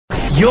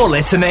You're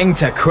listening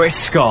to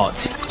Chris Scott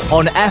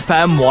on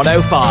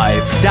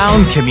FM105,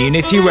 Down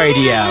Community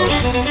Radio.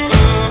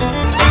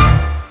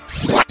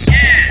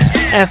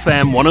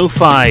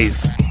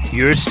 FM105,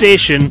 your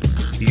station,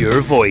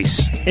 your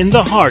voice, in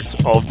the heart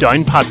of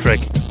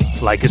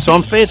Downpatrick. Like us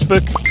on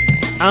Facebook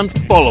and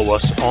follow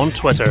us on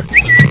Twitter.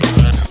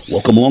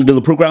 Welcome along to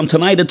the programme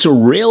tonight. It's a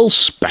real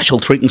special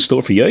treat in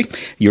store for you.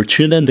 You're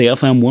tuned in to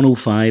FM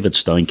 105.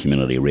 It's Down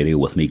Community Radio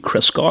with me,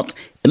 Chris Scott,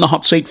 in the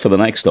hot seat for the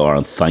next hour,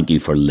 and thank you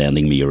for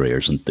lending me your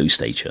ears, and do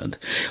stay tuned.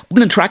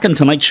 Opening track in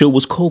tonight's show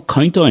was called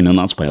Countdown, and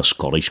that's by a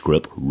Scottish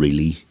group,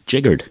 Really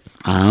Jiggered.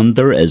 And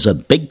there is a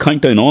big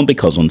countdown on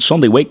because on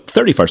Sunday week,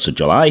 31st of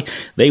July,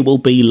 they will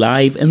be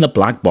live in the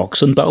Black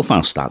Box in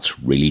Belfast. That's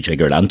Really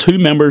Jiggered. And two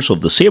members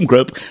of the same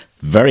group,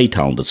 very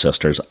talented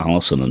sisters,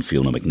 Alison and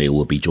Fiona McNeil,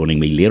 will be joining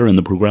me later in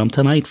the programme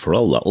tonight for a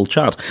little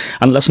chat.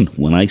 And listen,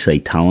 when I say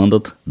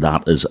talented,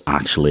 that is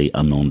actually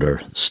an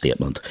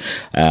understatement.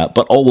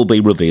 But all will be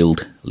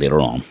revealed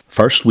later on.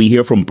 First, we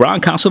hear from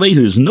Brian Cassidy,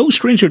 who's no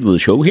stranger to the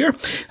show here.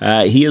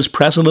 He is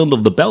president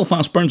of the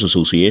Belfast Burns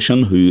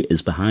Association, who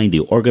is behind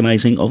the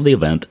organising of the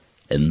event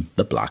in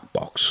the Black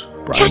Box.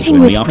 Brian, chatting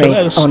with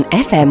Chris on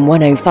FM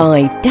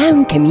 105,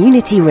 Down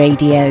Community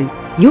Radio.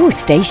 Your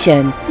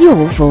station,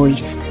 your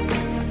voice.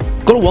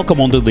 Going to welcome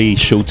onto the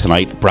show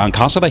tonight Brian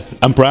Cassidy.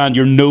 And Brian,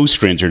 you're no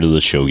stranger to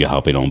the show. You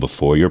have been on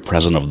before. You're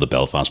president of the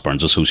Belfast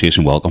Burns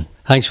Association. Welcome.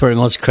 Thanks very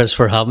much, Chris,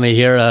 for having me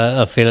here.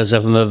 I feel as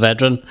if I'm a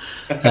veteran.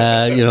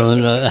 I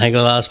think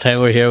the last time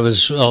we were here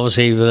was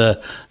obviously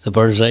the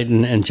Burns night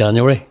in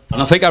January.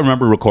 And I think I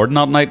remember recording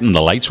that night and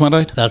the lights went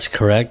out. That's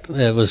correct.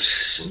 It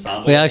was.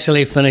 We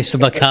actually finished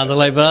by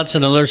candlelight, but that's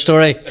another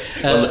story.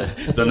 Well,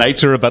 the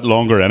nights are a bit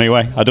longer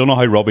anyway. I don't know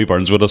how Robbie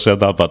Burns would have said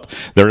that, but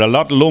they're a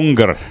lot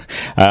longer.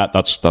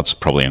 That's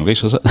probably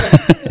English, is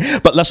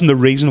it? But listen, the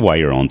reason why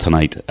you're on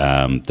tonight,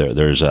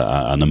 there's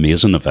an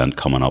amazing event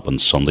coming up on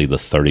Sunday, the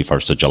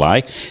 31st of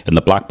July, in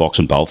the Black Box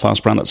in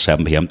Belfast, Brian, at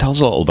 7 p.m. Tell us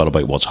a little bit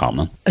about what's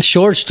happening. A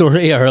short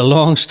story, or a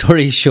long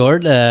story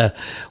short.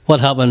 What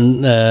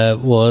happened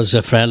was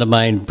a friend of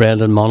mine,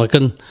 Brendan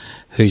Monaghan,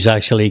 who's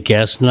actually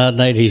guesting that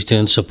night. He's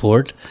doing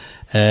support.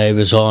 He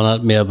was on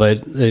at me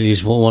about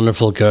these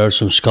wonderful girls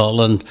from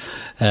Scotland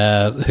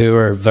who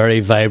are very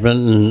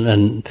vibrant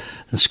in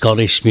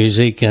Scottish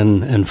music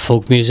and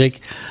folk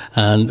music.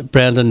 And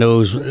Brendan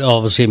knows,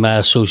 obviously, my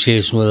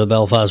association with the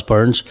Belfast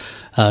Burns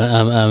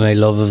and my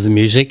love of the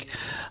music.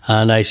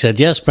 And I said,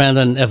 yes,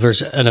 Brendan, if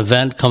there's an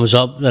event comes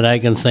up that I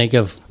can think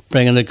of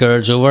bringing the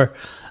girls over,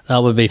 that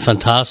would be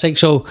fantastic.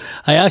 So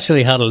I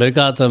actually had a look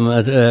at them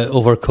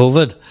over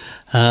COVID,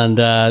 and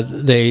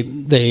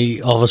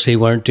they obviously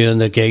weren't doing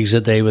the gigs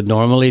that they would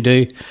normally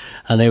do,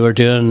 and they were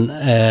doing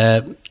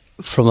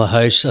from a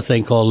house, I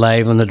think, called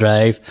Live on the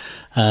Drive,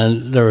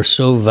 and they were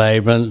so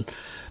vibrant,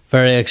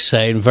 very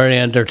exciting, very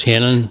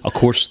entertaining. Of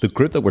course, the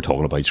group that we're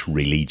talking about is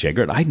Really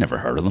Jiggered. I'd never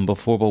heard of them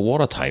before, but what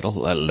a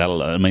title.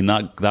 I mean,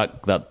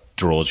 that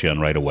draws you in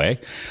right away.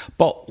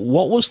 But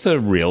what was the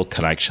real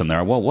connection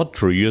there? What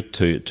drew you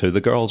to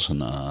the girls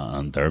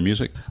and their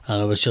music?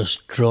 And I was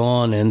just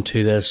drawn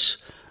into this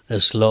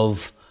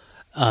love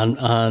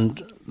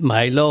and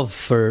my love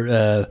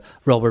for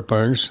Robert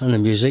Burns and the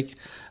music.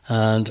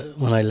 And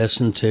when I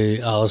listened to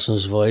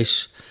Alison's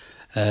voice,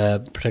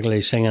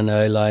 particularly singing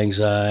Now Lang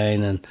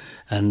Syne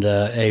and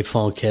A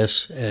Fond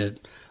Kiss,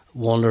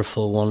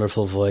 wonderful,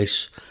 wonderful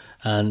voice.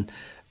 And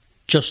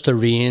just the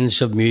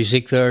range of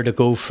music there to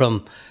go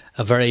from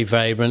a very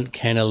vibrant,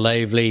 kind of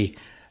lively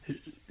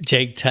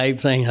jig type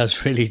thing,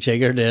 as Really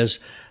Jiggered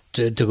is,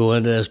 to go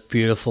into this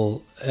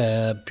beautiful,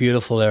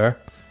 beautiful era.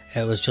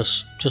 It was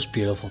just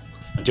beautiful.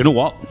 And do you know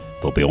what?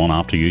 They'll be on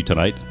after you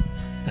tonight.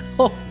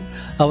 Oh,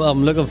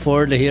 I'm looking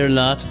forward to hearing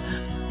that.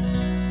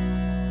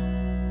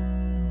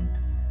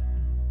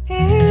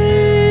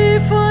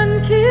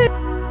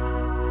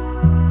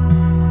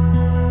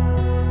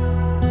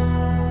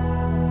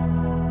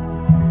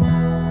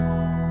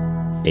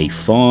 A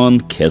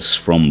Fond Kiss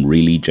from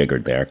Really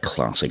Jiggered there,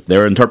 classic.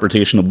 Their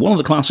interpretation of one of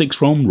the classics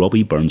from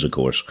Robbie Burns, of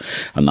course.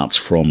 And that's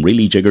from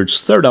Really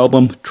Jiggered's third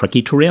album,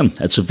 Tricky Terrain.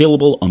 It's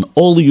available on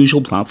all the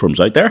usual platforms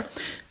out there.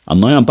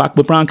 And now I'm back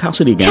with Brian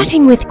Cassidy again.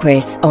 Chatting with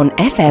Chris on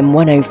FM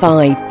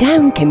 105,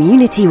 Down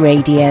Community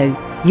Radio.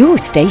 Your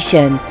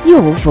station,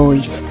 your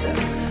voice.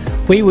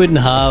 We wouldn't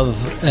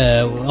have,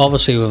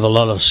 obviously we have a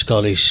lot of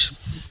Scottish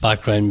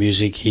background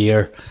music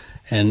here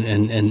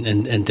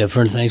and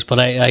different things, but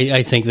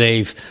I think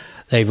they've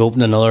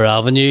opened another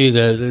avenue.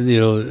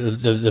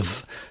 The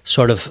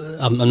sort of,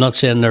 I'm not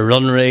saying they're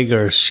run rig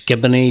or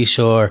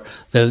skippinies, or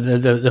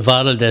they've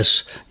added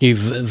this new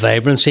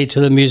vibrancy to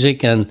the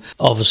music, and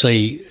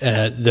obviously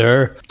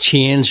their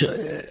change,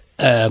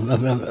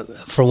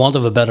 for want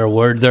of a better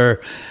word,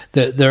 their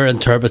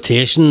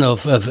interpretation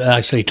of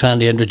actually trying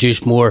to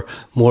introduce more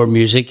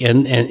music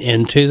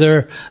into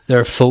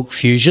their folk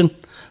fusion.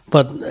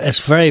 But it's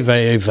very,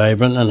 very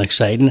vibrant and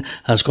exciting, and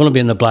it's going to be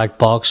in the Black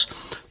Box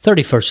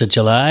 31st of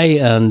July,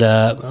 and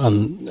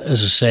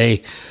as I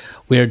say,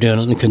 we're doing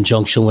it in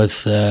conjunction with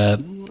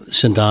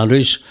St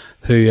Andrews,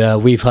 who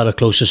we've had a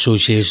close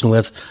association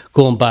with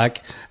going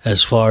back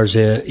as far as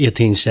the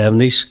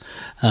 1870s.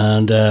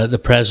 And the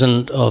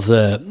president of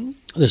the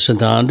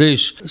St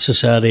Andrews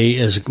Society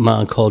is a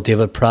man called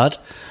David Pratt,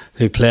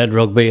 who played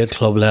rugby at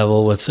club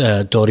level with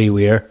Dottie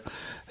Weir,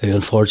 who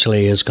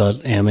unfortunately has got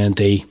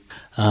MND.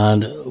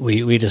 And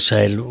we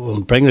decided,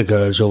 we'll bring the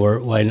girls over,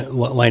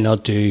 why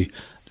not do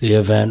the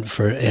event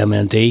for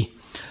MND?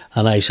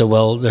 And I said,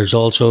 well, there's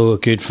also a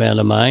good friend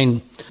of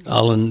mine,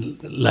 Alan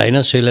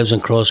Linus, who lives in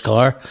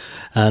Crosscar,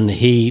 and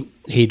he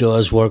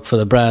does work for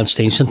the Brian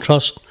Steenson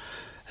Trust.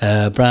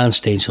 Brian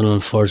Steenson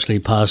unfortunately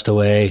passed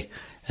away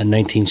in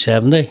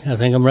 1970, I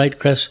think I'm right,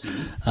 Chris,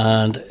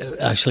 and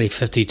actually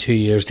 52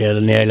 years dead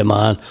in the Isle of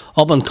Man,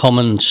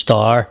 up-and-coming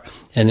star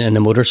in the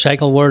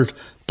motorcycle world.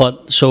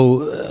 But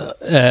so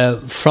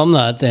from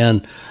that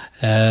then,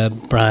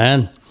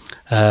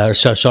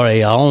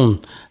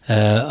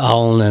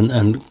 Alan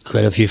and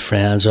quite a few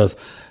friends have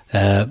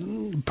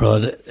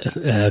brought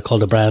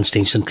called the Brian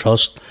Steenson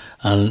Trust,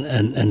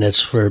 and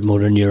it's for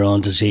motor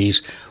neuron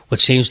disease,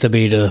 which seems to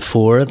be to the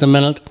fore at the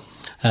minute.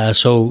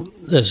 So,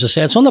 as I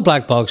said, it's on the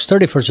Black Box,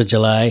 31st of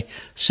July,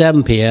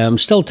 7 p.m,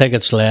 still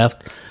tickets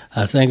left.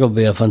 I think it'll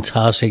be a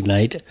fantastic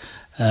night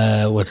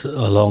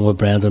along with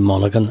Brendan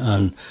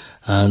Monaghan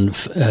and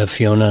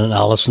Fiona and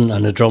Alison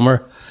and the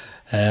drummer.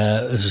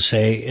 As I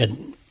say,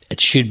 it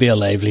should be a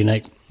lively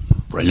night.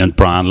 Brilliant,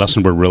 Brian.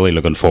 Listen, we're really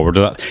looking forward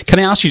to that. Can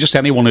I ask you, just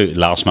anyone who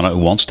last minute who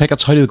wants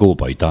tickets, how do they go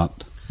about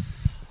that?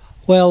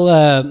 Well,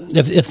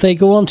 if they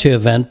go onto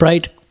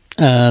Eventbrite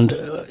and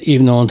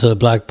even onto the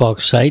Black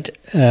Box site,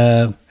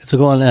 if they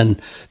go on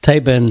and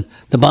type in,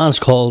 the band's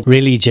called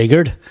Really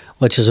Jiggered,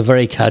 which is a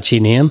very catchy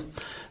name.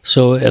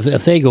 So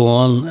if they go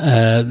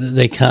on,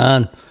 they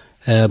can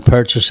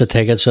purchase the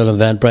tickets on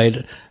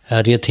Eventbrite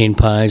at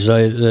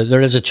 £18.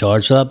 There is a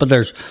charge for that, but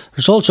there's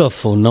also a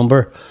phone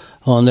number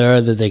on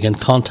there that they can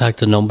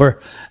contact the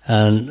number,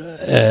 and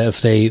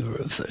if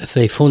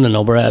they phone the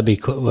number, I'd be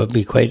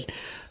quite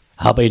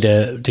happy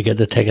to get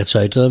the tickets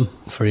out to them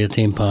for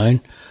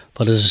 £18.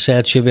 But as I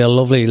said, it should be a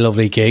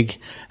lovely gig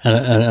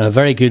and a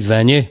very good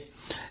venue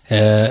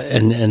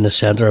in the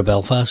centre of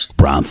Belfast.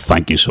 Brian,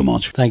 thank you so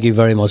much. Thank you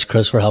very much,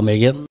 Chris, for having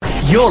me again.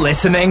 You're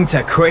listening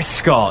to Chris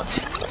Scott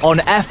on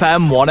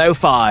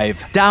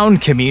FM105, Down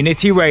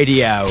Community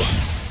Radio.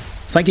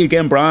 Thank you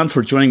again, Brian,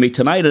 for joining me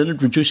tonight and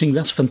introducing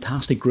this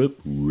fantastic group,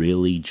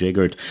 Really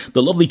Jiggered.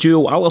 The lovely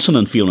duo Alison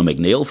and Fiona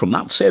McNeil from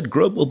that said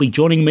group will be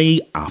joining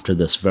me after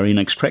this very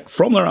next track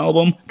from their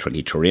album,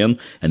 Tricky Terrain,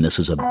 and this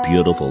is a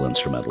beautiful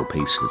instrumental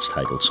piece. It's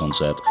titled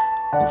Sunset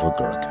over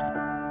Gurk.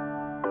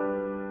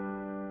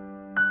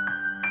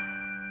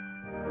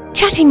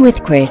 Chatting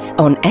with Chris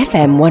on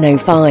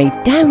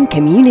FM105 Down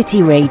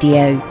Community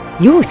Radio.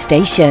 Your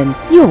station,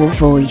 your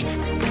voice.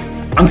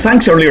 And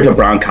thanks earlier to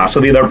Brian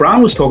Cassidy there.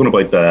 Brian was talking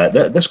about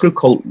this group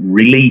called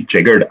Really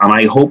Jiggered, and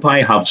I hope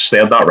I have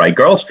said that right.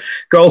 Girls,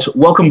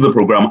 welcome to the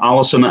programme,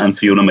 Alison and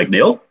Fiona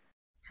McNeil.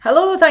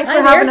 Hello, thanks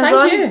for having us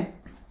on. Thank you.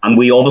 And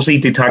we obviously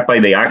detect by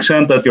the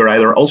accent that you're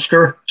either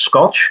Ulster,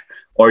 Scotch,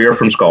 or you're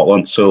from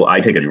Scotland, so I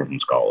take it you're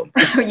from Scotland.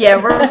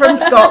 Yeah, we're from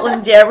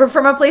Scotland, yeah. We're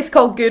from a place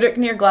called Gourock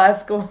near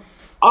Glasgow.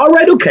 All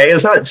right, okay.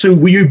 Is that so?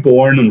 Were you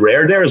born and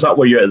reared there? Is that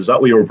where you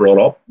were brought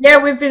up?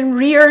 Yeah, we've been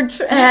reared,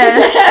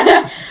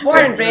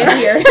 born and bred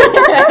here,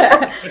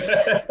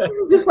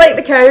 just like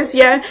the cows.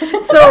 Yeah.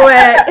 So,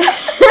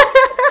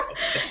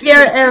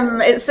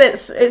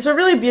 it's a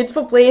really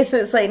beautiful place.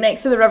 It's like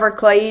next to the River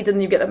Clyde,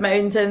 and you get the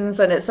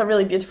mountains, and it's a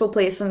really beautiful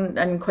place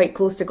and quite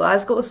close to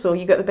Glasgow. So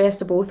you get the best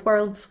of both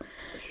worlds.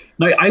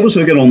 Now, I was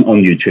looking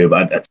on YouTube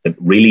at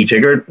Really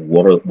Jiggered,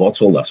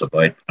 what's all this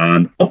about?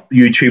 And up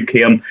YouTube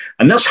came,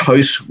 and this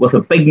house with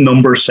a big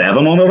number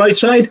 7 on it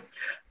outside,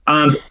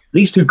 and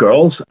these two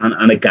girls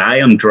and a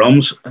guy on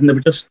drums, and I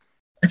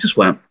just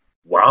went,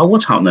 wow,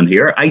 what's happening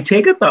here? I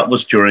take it that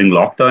was during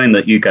lockdown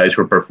that you guys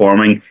were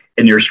performing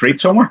in your street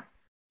somewhere?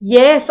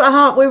 Yes,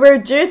 we were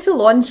due to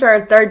launch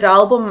our third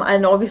album,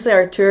 and obviously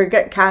our tour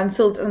got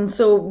cancelled, and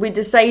so we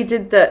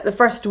decided that the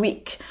first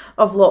week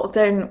of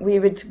lockdown we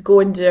would go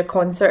and do a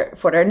concert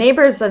for our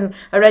neighbours, and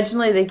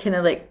originally they kind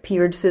of like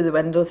peered through the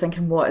window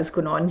thinking, what is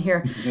going on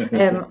here?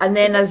 And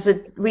then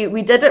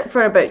we did it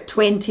for about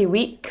 20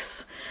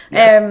 weeks.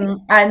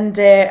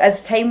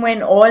 As time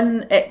went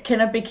on, it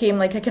kind of became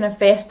like a kind of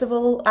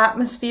festival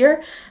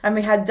atmosphere, and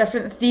we had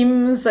different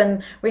themes,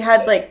 and we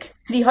had like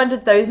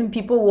 300,000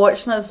 people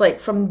watching us like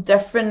from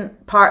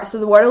different parts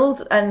of the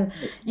world, and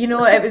you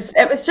know, it was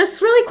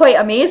just really quite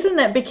amazing.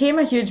 It became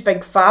a huge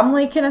big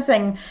family kind of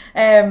thing,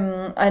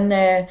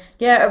 it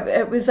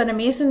was an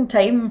amazing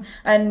time,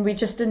 and we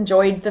just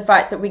enjoyed the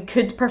fact that we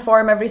could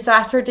perform every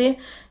Saturday,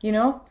 you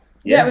know.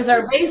 Yeah, it was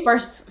our very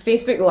first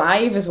Facebook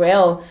Live as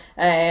well.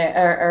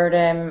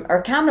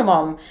 Our camera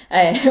mom,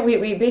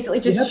 we basically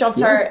just shoved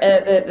her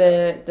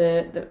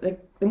the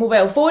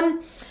mobile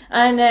phone,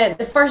 and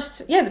the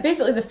first live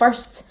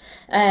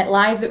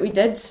that we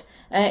did,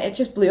 it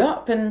just blew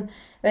up, and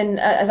then,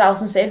 as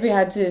Alison said, we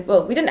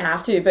didn't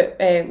have to, but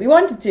we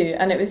wanted to,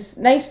 and it was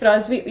nice for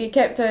us. It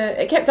kept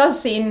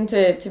us sane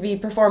to be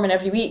performing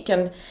every week,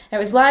 and it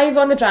was live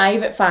on the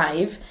drive at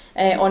 5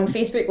 on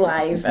Facebook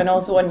Live and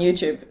also on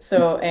YouTube.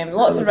 So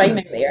lots of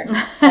rhyming there,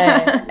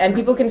 and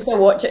people can still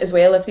watch it as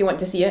well if they want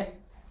to see it.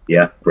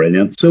 Yeah,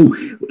 brilliant. So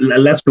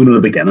let's go to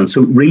the beginning.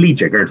 So really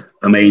jiggered.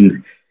 I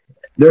mean,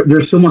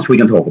 there's so much we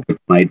can talk about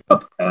tonight,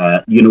 but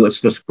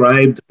it's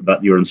described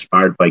that you're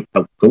inspired by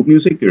folk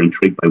music, you're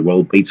intrigued by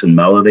world beats and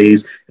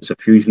melodies. It's a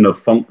fusion of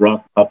funk,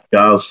 rock, pop,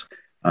 jazz,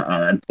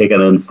 and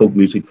taking in folk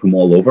music from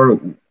all over.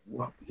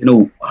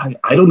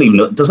 I don't even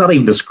know. Does that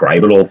even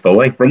describe it all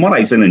fully? From what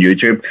I've seen on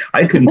YouTube,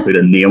 I couldn't put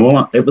a name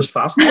on it. It was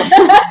fascinating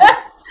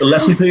to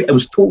listen to. It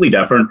was totally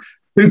different.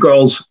 Two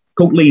girls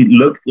totally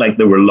looked like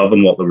they were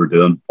loving what they were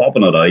doing,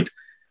 popping it out.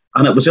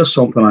 And it was just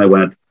something I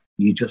went,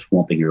 you just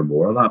want to hear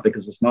more of that,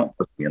 because it's not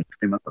just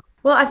mainstream.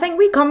 Well, I think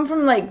we come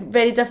from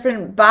very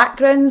different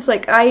backgrounds.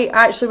 I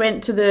actually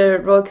went to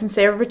the Royal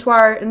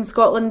Conservatoire in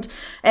Scotland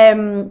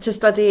to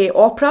study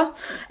opera,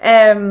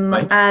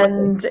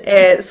 and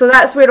so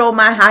that's where all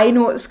my high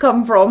notes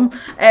come from.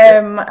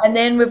 And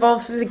then we've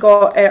obviously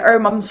got our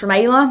mum's from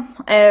Islay,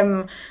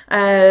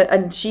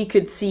 and she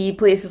could see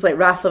places like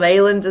Rathlin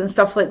Island and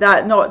stuff like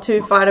that, not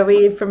too far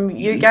away from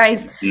you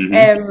guys.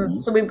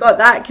 So we've got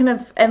that kind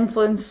of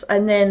influence,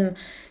 and then.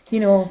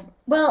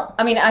 Well,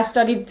 I mean, I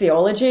studied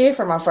theology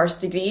for my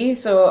first degree,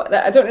 so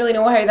I don't really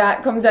know how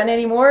that comes in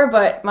anymore,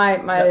 but my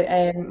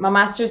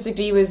master's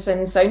degree was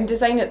in sound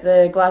design at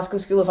the Glasgow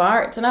School of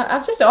Art, and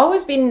I've just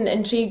always been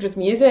intrigued with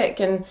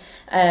music, and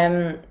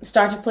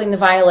started playing the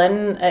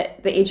violin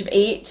at the age of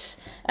 8,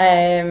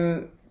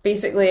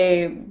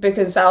 basically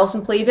because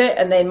Alison played it,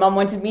 and then Mum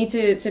wanted me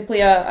to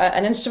play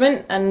an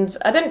instrument, and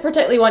I didn't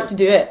particularly want to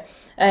do it.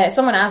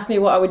 Someone asked me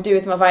what I would do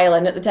with my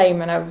violin at the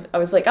time, and I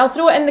was like, I'll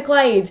throw it in the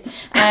Clyde.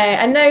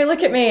 And now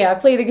look at me, I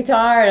play the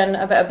guitar and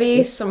a bit of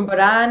bass, some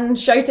baran,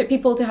 shout at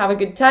people to have a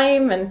good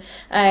time, and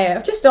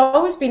I've just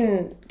always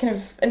been kind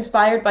of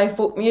inspired by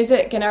folk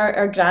music. And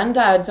our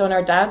granddad, on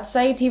our dad's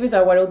side, he was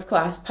a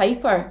world-class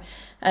piper.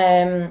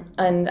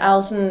 And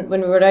Alison,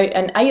 when we were out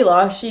in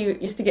Islay, she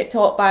used to get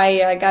taught by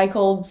a guy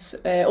called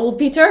Old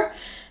Peter.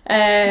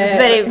 He's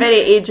very,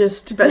 very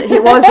ageist, but he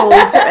was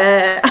old.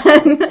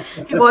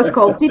 He was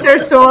called Peter,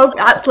 so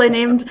aptly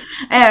named.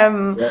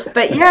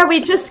 But yeah, we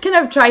just kind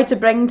of try to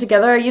bring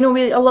together.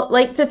 We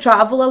like to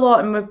travel a lot,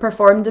 and we've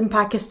performed in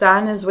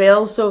Pakistan as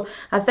well. So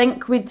I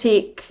think we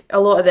take a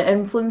lot of the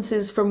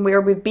influences from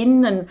where we've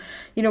been, and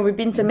we've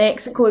been to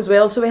Mexico as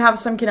well. So we have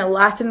some kind of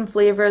Latin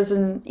flavors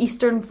and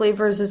Eastern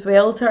flavors as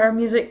well to our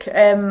music.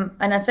 And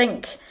I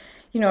think.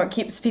 It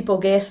keeps people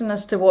guessing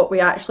as to what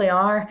we actually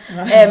are.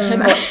 And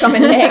what's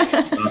coming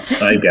next.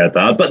 I get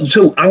that. But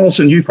so,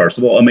 Alison, you first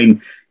of all, I mean,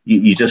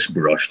 you just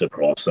brushed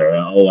across there.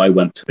 I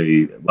went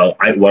to, what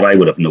I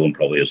would have known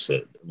probably is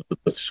the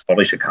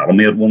Scottish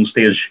Academy at one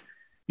stage.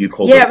 You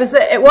called it was the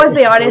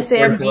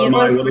RSMD.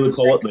 What do we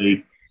call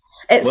it?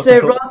 It's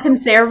the Royal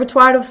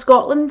Conservatoire of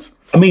Scotland.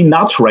 I mean,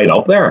 that's right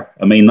up there.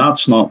 I mean,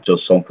 that's not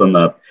just something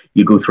that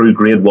you go through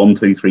grade 1,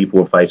 2, 3,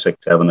 4, 5, 6,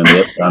 7, and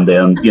 8, and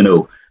then,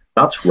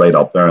 that's right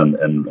up there on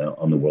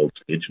the world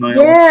stage now.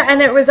 Yeah,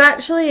 and it was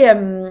actually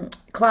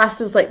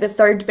classed as the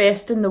third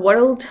best in the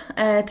world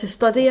to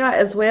study at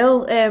as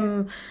well.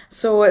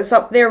 So it's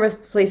up there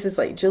with places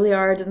like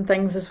Juilliard and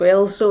things as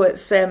well. So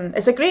it's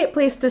a great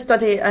place to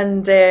study,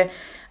 and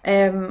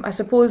I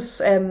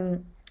suppose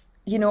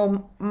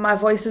my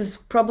voice is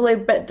probably a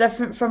bit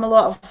different from a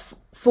lot of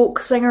folk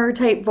singer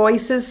type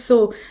voices,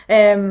 so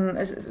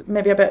it's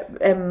maybe a bit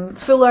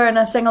fuller, and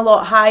I sing a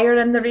lot higher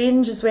in the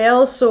range as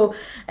well, so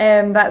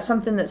that's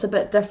something that's a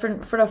bit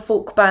different for a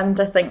folk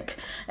band, I think.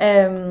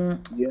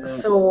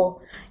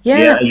 So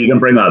yeah, you can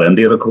bring that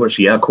into it, of course.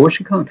 Yeah, of course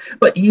you can.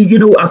 But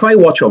if I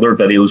watch other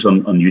videos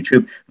on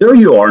YouTube, there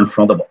you are in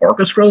front of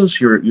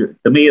orchestras. You're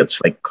to me, it's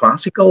like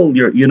classical.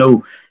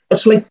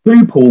 It's like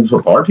two poles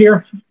apart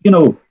here.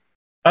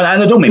 And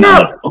I don't mean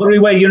that other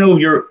way.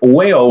 You're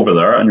way over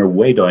there and you're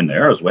way down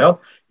there as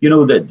well.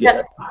 How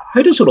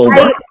does it all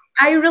work?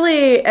 I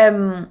really,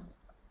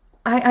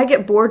 I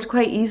get bored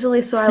quite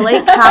easily, so I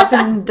like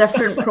having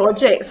different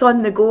projects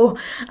on the go.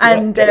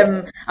 And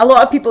a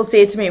lot of people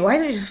say to me, "Why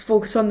don't you just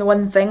focus on the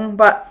one thing?"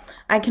 But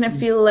I kind of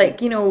feel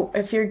like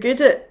if you're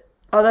good at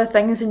other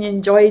things and you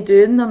enjoy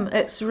doing them,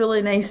 it's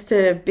really nice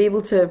to be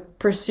able to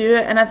pursue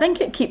it. And I think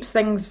it keeps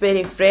things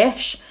very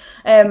fresh.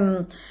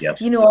 We're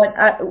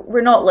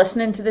not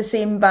listening to the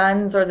same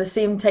bands or the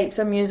same types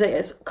of music.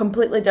 It's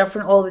completely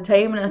different all the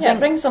time, and I think it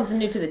brings something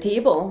new to the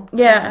table.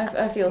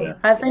 I feel. Yeah.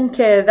 I think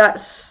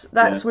that's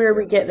where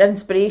we get the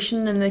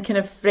inspiration and the kind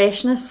of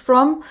freshness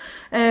from.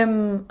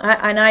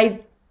 I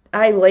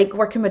like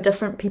working with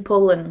different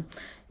people, and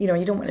you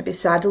don't want to be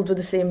saddled with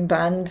the same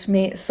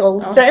bandmates all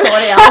the time.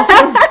 Sorry,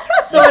 Alison.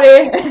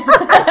 Sorry.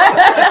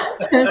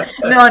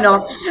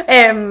 No.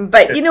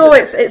 But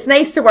it's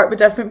nice to work with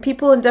different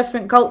people and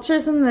different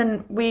cultures, and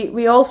then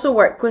we also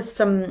work with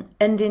some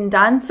Indian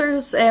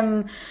dancers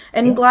in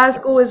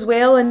Glasgow as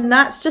well, and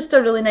that's just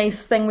a really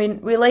nice thing.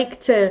 We like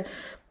to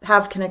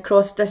have kind of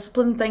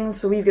cross-discipline things.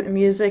 So we've got the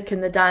music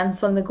and the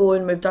dance on the go,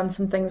 and we've done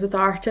some things with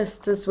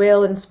artists as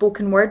well and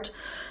spoken word.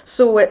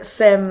 So it's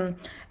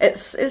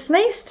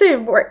nice to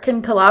work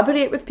and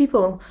collaborate with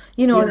people,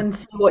 and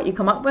see what you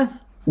come up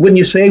with. When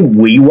you say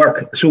we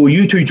work, so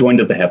you two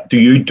joined at the hip. Do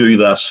you do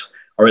this,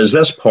 or is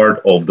this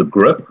part of the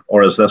group,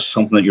 or is this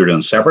something that you're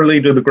doing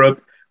separately to the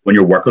group when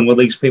you're working with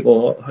these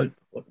people?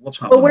 What's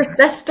happening? Well, we're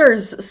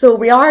sisters, so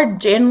we are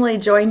generally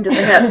joined at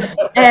the hip.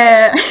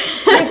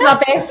 She's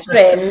my best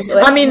friend.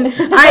 I mean,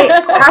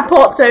 I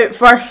popped out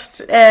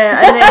first,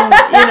 and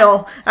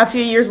then, a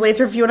few years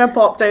later, Fiona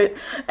popped out.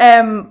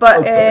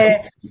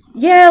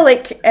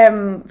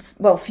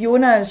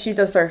 Fiona, she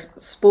does her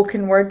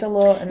spoken word a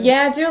lot.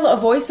 Yeah, I do a lot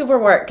of voiceover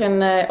work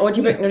and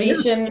audiobook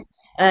narration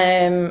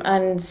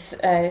and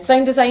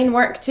sound design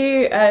work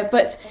too.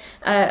 But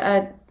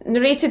I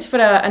narrated for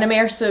an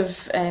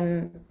immersive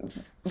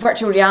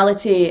virtual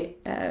reality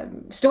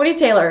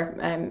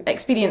storyteller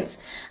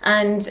experience,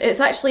 and it's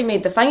actually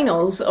made the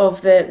finals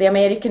of the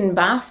American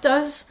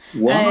BAFTAs.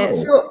 Wow.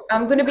 So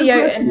I'm going to be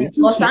out in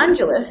Los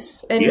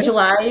Angeles in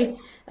July.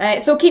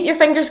 So keep your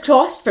fingers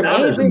crossed for me.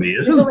 That is amazing.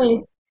 There's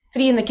only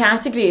 3 in the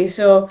category,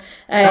 so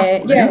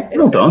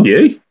well done,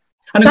 you.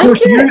 And of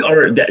course, you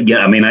are.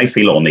 I mean, I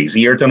feel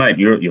uneasy here tonight.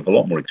 You have a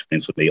lot more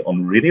experience with me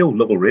on radio,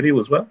 local radio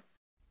as well.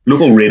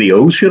 Local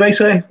radios, should I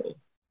say?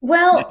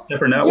 Well,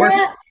 different networks.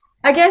 Yeah.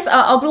 I guess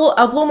I'll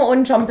blow my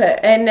own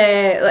trumpet. And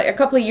like a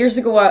couple of years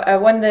ago, I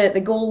won the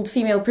gold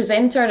female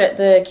presenter at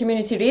the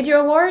Community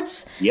Radio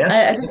Awards. Yes.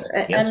 I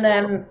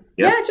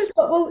just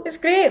thought, well, it's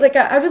great. Like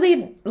I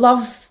really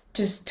love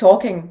just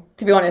talking,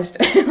 to be honest.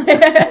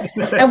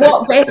 And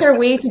what better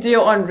way to do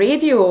it on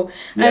radio?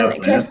 And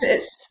because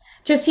it's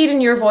just hearing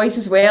your voice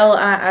as well.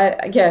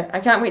 I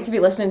can't wait to be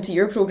listening to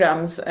your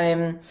programs.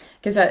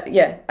 Because I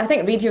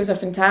think radio is a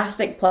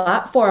fantastic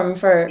platform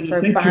for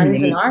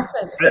bands and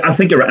artists. I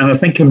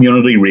think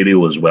community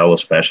radio as well,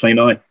 especially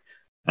now.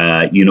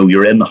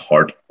 You're in the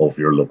heart of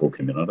your local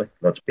community.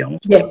 Let's be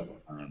honest. Yeah,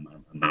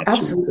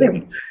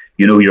 absolutely.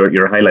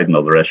 You're highlighting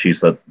other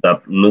issues that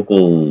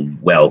local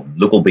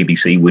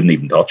BBC wouldn't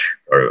even touch,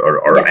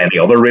 or any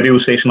other radio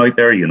station out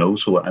there.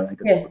 So I think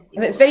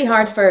it's very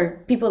hard for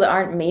people that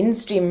aren't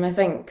mainstream, I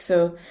think.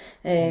 So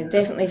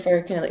definitely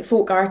for kind of like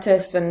folk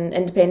artists and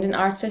independent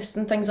artists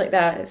and things like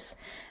that.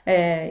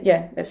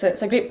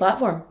 It's a great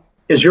platform.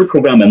 Is your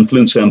program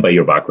influenced then by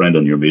your background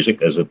and your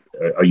music?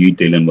 Are you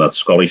dealing with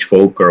Scottish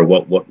folk, or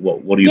what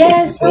are you?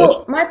 Yeah,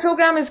 so my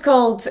program is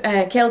called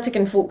Celtic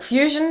and Folk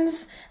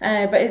Fusions,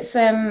 but it's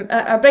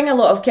I bring a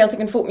lot of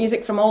Celtic and folk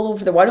music from all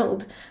over the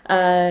world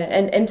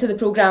into the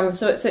program.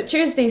 So it's at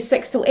Tuesdays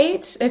 6 till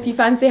 8. If you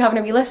fancy having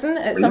a wee listen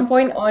at some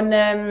point on,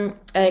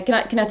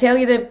 can I tell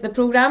you the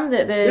program,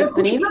 the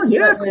names of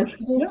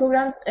the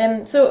programs?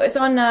 So it's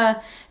on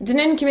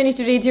Dunoon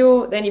Community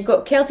Radio. Then you've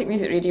got Celtic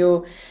Music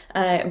Radio,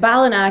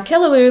 Ballina,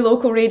 Killaloe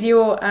Local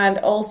Radio, and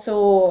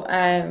also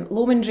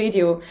Lomond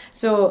Radio.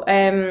 So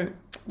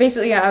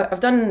basically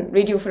I've done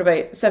radio for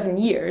about 7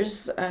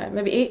 years,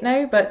 maybe 8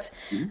 now, but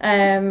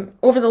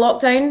over the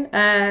lockdown,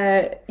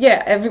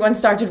 everyone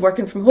started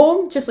working from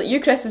home, just like you,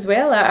 Chris, as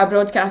well. I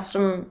broadcast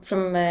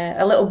from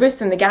a little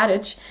booth in the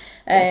garage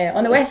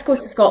on the west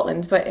coast of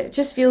Scotland, but it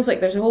just feels like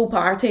there's a whole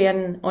party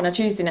on a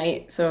Tuesday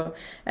night, so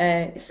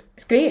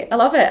it's great. I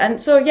love it. And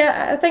so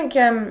I think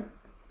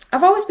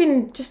I've always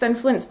been just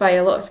influenced by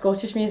a lot of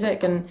Scottish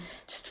music and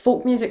just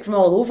folk music from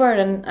all over.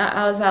 And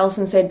as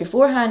Alison said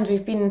beforehand,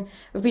 we've been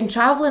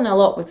travelling a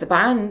lot with the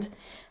band.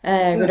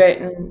 We're out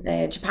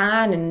in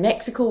Japan and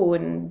Mexico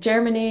and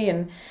Germany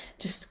and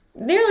just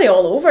nearly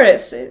all over.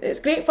 It's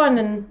great fun,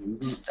 and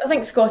just I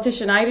think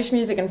Scottish and Irish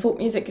music and folk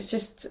music is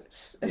just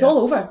it's all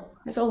over.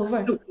 It's all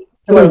over.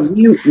 Well,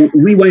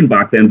 we went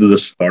back then to the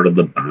start of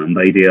the band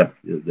idea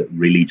that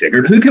really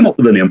jiggered. Who came up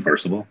with the name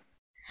first of all?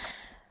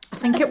 I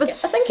think it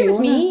was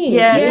me.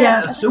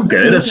 Yeah. It's so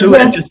good. It's so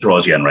it just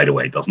draws you in right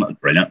away, doesn't it?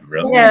 Brilliant.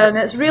 Really. Yeah, and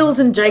it's reels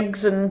and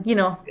jigs, and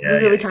we're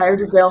really tired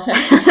as well.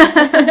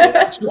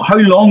 So how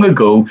long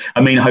ago?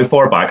 I mean, how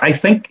far back? I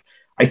think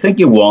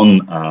you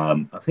won.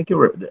 I think you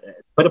were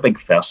quite a big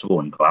festival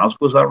in Glasgow.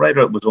 Was that right?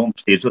 Or it was on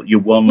stage that you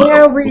won.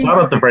 Yeah, was that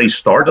at the very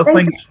start of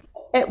things?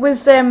 It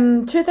was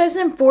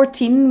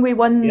 2014. We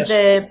won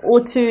the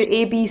O2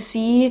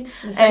 ABC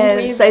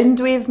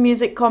Soundwave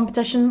music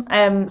competition.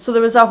 So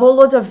there was a whole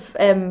lot of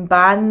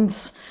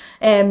bands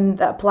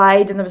that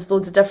applied, and there was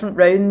loads of different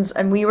rounds.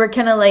 And we were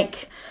kind of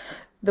like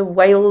the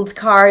wild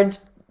card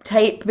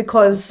type,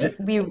 because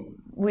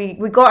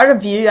we got a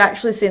review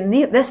actually saying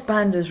this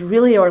band is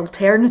really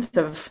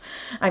alternative.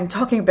 I'm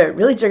talking about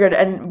really jiggered,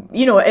 and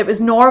it was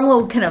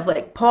normal kind of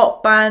like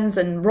pop bands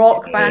and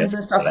rock bands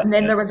and stuff, and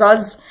then there was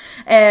us,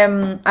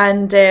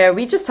 and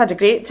we just had a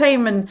great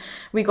time, and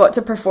we got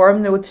to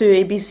perform the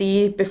O2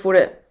 ABC before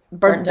it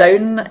burnt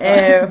down,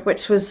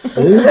 which was.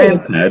 I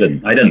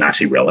didn't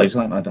actually realise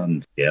that. I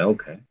didn't. Yeah,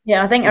 okay.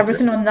 Yeah, I think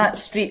everything on that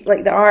street,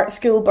 like the art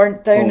school,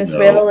 burnt down as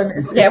well. And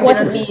it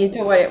wasn't me.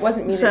 Don't worry, it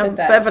wasn't me that did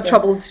that. Bit of a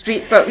troubled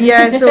street, but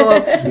yeah. So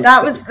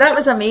that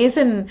was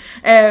amazing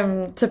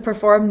to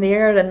perform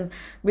there, and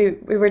we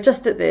were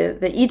just at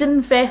the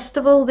Eden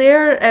Festival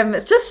there.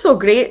 It's just so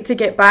great to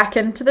get back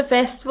into the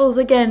festivals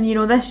again. You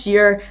know, this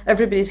year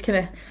everybody's kind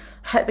of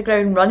hit the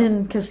ground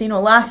running because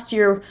last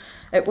year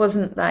it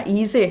wasn't that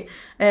easy.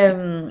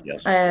 So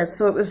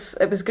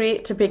it was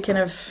great to be kind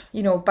of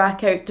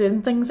back out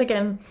doing things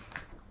again.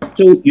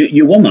 So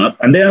you won that,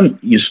 and then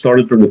you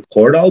started to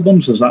record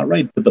albums. Is that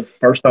right? Did the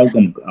first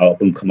album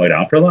come out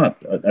after that?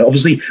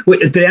 Obviously,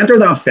 to enter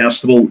that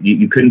festival,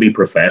 you couldn't be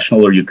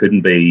professional, or you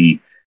couldn't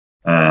be.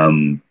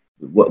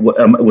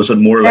 Was it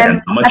more like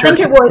an amateur? I think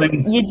it was.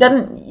 Thing? You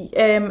didn't,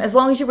 as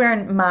long as you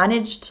weren't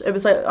managed. It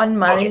was like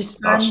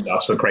unmanaged bands.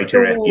 That's the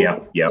criteria.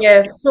 So,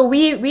 yeah. So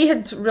we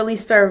had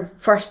released our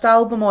first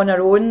album on our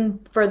own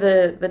for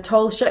the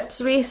Tall Ships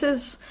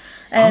races.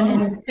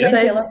 In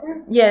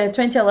 2011? Yeah,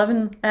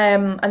 2011.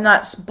 And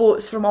that's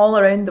boats from all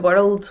around the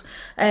world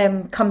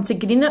come to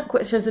Greenock,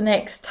 which is the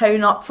next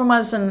town up from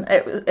us, and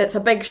it's a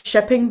big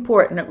shipping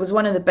port, and it was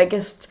one of the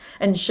biggest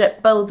in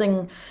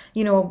shipbuilding,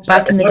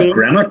 back in the day.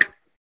 Greenock?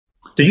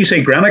 Did you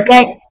say Greenock?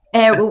 Yeah.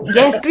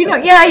 Yes,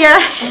 Greenock. Yeah.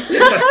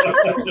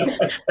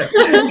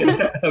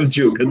 I'm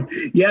joking.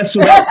 Yeah,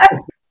 so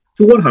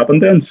what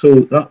happened then?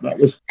 So that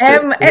was.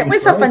 It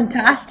was a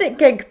fantastic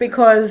gig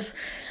because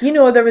it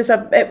was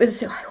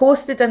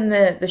hosted in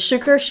the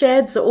sugar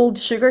sheds, the old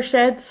sugar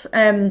sheds,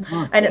 and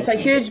it's a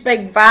huge,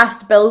 big,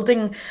 vast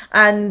building,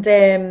 and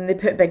they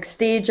put a big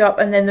stage up,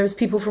 and then there was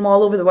people from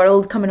all over the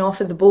world coming off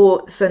of the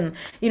boats, and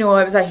it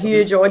was a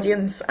huge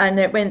audience,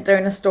 and it went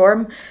down a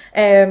storm,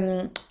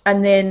 and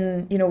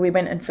then we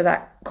went in for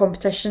that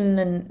competition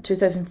in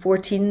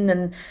 2014,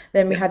 and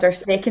then we had our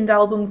second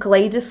album,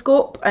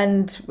 Kaleidoscope,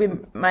 and we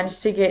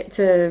managed to get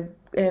to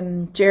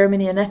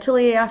Germany and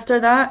Italy after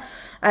that,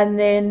 and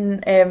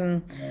then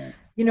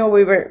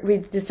we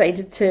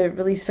decided to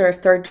release our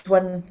third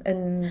one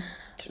in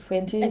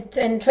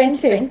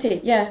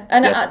 2020. Yeah,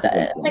 and I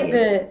think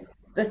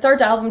the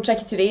third album,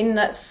 Tricky Terrain,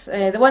 that's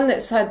the one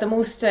that's had the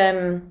most.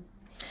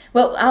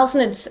 Well,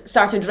 Alison had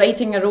started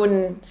writing her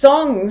own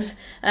songs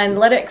and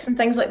lyrics and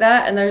things like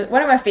that, and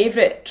one of my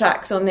favourite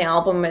tracks on the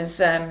album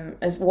is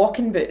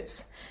Walking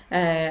Boots.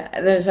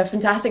 There's a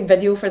fantastic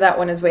video for that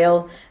one as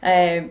well.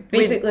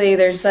 Basically,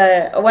 there's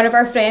one of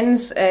our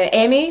friends,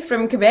 Emmy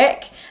from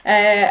Quebec.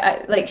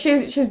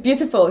 She's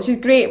beautiful. She's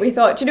great. We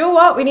thought, you know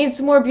what? We need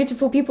some more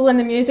beautiful people in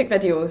the music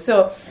video.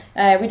 So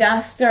we'd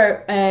asked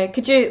her,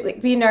 could you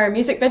be in our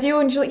music video?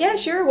 And she's like, yeah,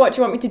 sure. What do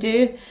you want me to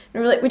do?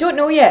 And we're like, we don't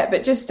know yet,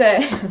 but just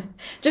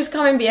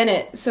come and be in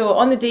it. So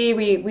on the day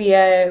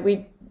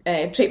we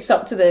traipsed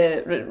up to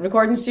the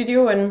recording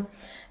studio, and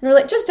we're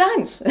like, just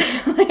dance,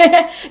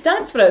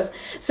 dance for us.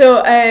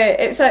 So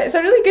it's a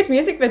really good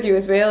music video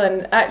as well.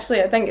 And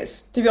actually, I think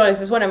to be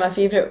honest, it's one of my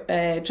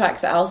favourite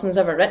tracks that Alison's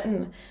ever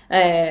written.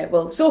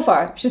 Well, so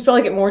far, she's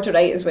probably got more to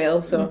write as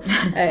well. So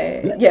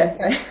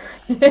yeah.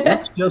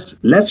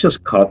 let's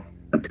just cut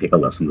and take a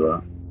listen to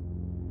that.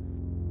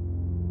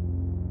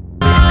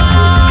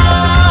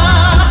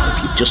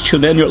 Just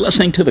tune in, you're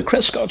listening to The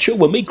Chris Scott Show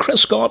with me,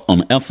 Chris Scott,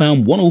 on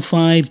FM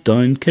 105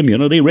 Down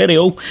Community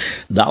Radio.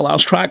 That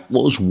last track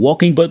was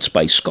Walking Boots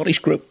by Scottish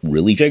group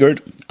Really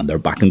Jiggered, and they're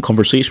back in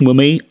conversation with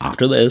me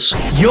after this.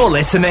 You're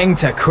listening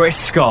to Chris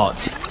Scott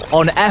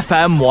on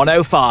FM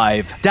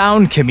 105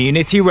 Down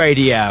Community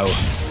Radio.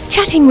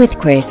 Chatting with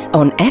Chris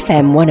on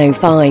FM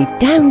 105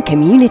 Down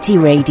Community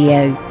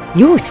Radio.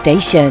 Your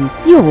station,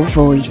 your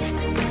voice.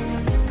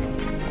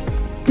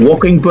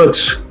 Walking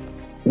Boots.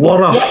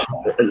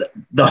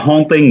 The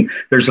haunting,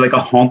 there's like a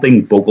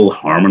haunting vocal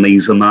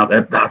harmonies in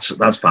that.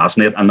 That's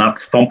fascinating. And that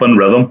thumping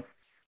rhythm,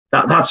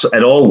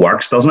 it all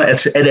works, doesn't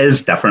it? It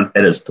is different.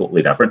 It is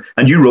totally different.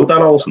 And you wrote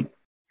that, Alison?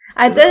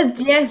 I did,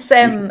 yes.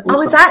 I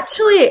was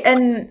actually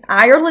in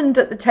Ireland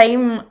at the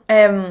time.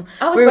 I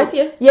was with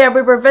you. Yeah,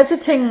 we were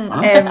visiting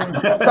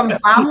some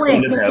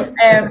family.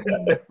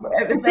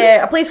 It was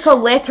a place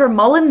called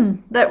Lettermullen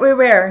that we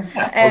were.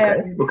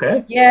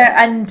 Okay.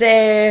 Yeah, and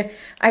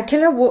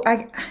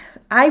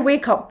I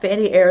wake up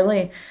very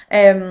early,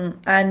 and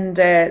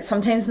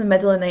sometimes in the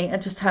middle of the night I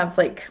just have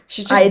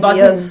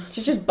ideas.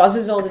 She just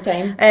buzzes all the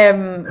time.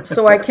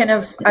 So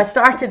I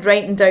started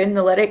writing down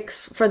the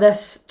lyrics for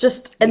this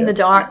just in the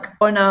dark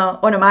on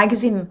a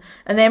magazine,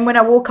 and then when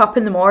I woke up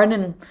in the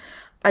morning,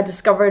 I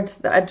discovered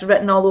that I'd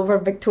written all over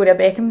Victoria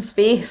Beckham's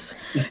face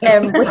with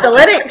the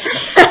lyrics.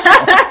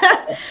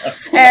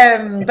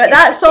 But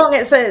that song,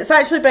 it's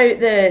actually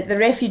about the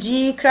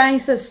refugee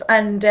crisis,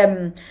 and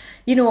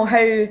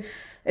how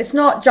it's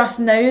not just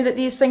now that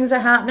these things are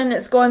happening,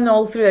 it's gone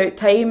all throughout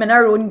time. And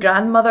our own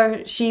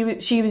grandmother, she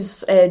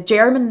was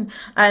German,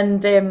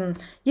 and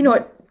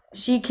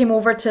she came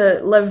over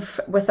to live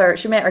with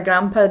she met her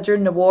grandpa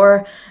during the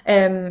war.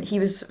 He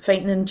was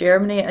fighting in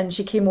Germany, and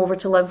she came over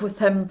to live with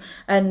him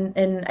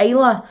in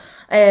Islay,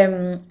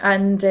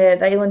 and the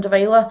island of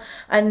Islay.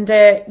 And,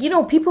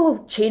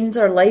 people change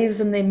their lives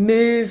and they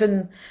move,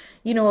 and,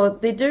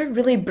 they do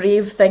really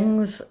brave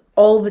things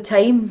all the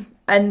time,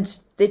 and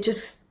they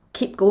just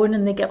keep going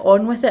and they get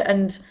on with it.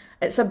 And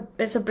it's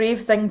a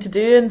brave thing to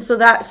do. And so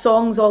that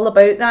song's all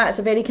about that. It's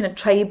a very kind of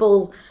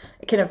tribal,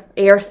 kind of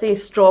earthy,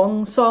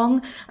 strong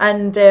song.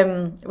 And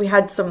we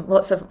had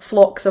lots of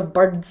flocks of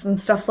birds and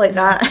stuff like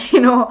that,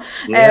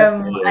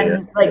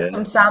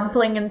 some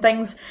sampling and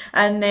things.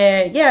 And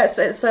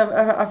it's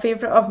a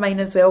favourite of mine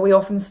as well. We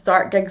often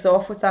start gigs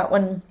off with that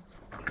one.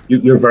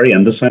 You're very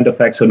into sound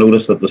effects. I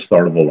noticed at the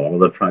start of a lot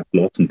of the tracks,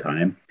 Lost in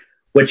Time,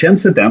 which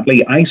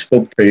incidentally, I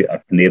spoke to a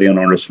Canadian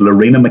artist,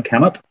 Lorena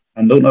McKennett.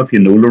 I don't know if you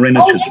know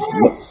Lorena. Oh,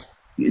 yes.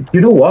 You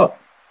know what?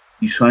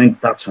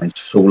 That sounds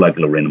so like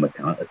Lorena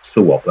McKennett. It's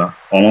so up there,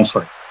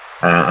 honestly.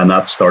 And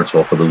that starts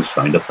off with those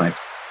sound effects.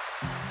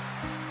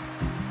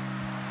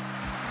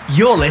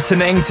 You're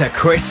listening to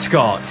Chris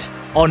Scott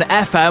on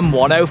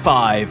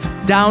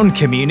FM105, Down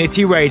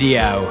Community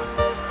Radio.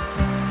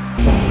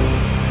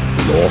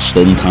 Lost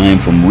in Time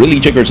from Really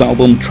Jigger's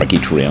album, Tricky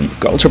Terrain.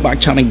 Girls are back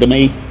chatting to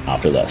me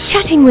after this.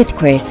 Chatting with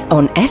Chris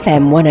on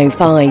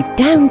FM105,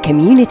 Down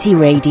Community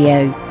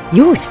Radio.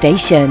 Your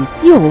station,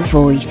 your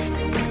voice.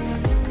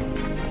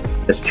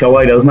 It's chill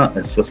out, isn't it?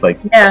 It's just like...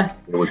 Yeah.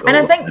 And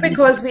I think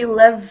because we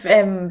live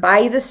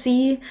by the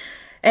sea,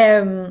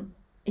 you're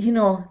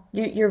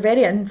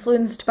very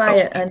influenced by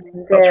it. And,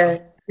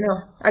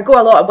 I go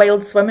a lot of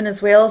wild swimming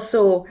as well,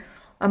 so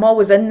I'm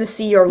always in the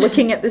sea or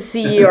looking at the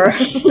sea or,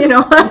 so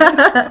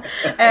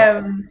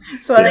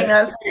I think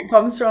that's where it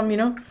comes from,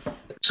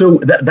 So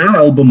that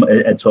album,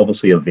 it's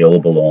obviously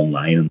available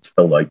online and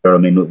still out there. I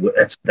mean,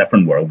 it's a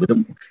different world.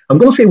 I'm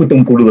going to say we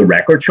don't go to the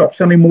record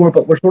shops anymore,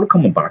 but we're sort of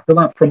coming back to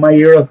that from my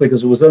era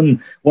because it was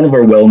in one of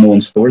our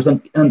well-known stores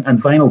and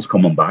vinyl's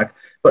coming back.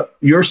 But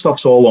your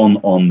stuff's all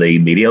on the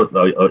media,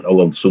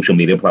 all on social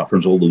media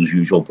platforms, all those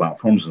usual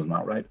platforms, isn't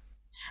that right?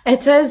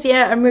 It is,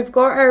 yeah, and we've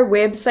got our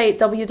website,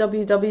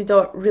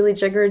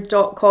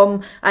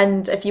 www.reallyjiggered.com,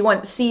 and if you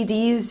want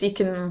CDs, you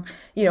can,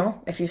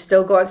 if you've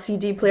still got a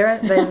CD player,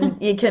 then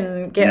you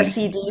can get a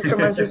CD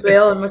from us as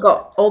well, and we've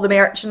got all the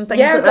merch and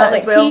things like that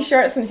as well.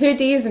 T-shirts and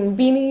hoodies and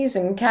beanies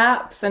and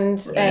caps and...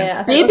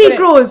 I think baby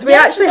grows, we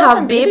actually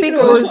have baby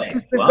grows,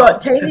 because we've got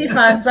tiny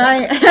fans,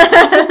 aye.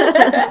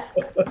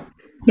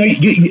 Now,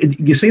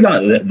 you see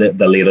that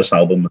the latest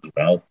album as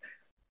well,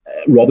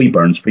 Robbie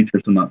Burns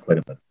features in that quite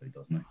a bit,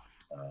 doesn't he?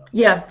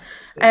 Yeah.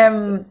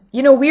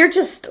 We're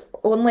just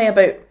only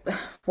about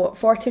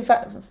 40,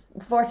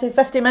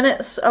 50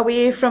 minutes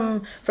away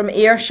from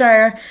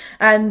Ayrshire,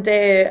 and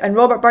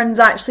Robert Burns,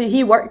 actually,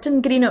 he worked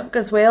in Greenock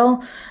as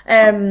well.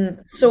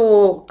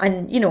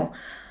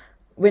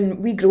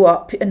 When we grew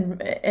up in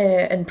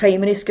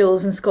primary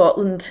schools in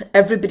Scotland,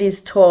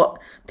 everybody's taught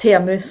Tea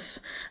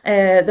Moose,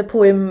 the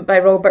poem by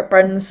Robert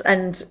Burns,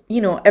 and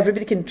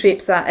everybody can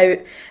traipse that out.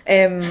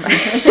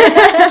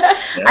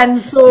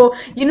 And so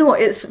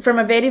it's from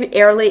a very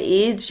early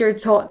age you're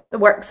taught the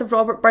works of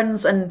Robert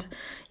Burns, and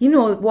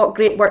what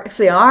great works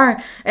they are.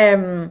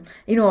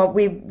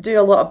 We do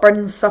a lot of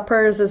Burns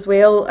suppers as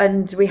well,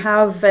 and we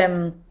have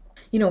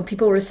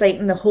people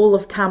reciting the whole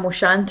of Tam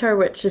O'Shanter,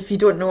 which, if you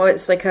don't know,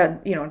 it's like a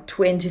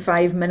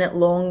 25-minute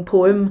long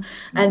poem,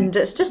 and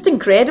it's just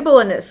incredible,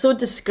 and it's so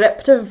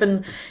descriptive,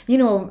 and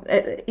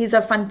he's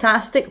a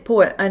fantastic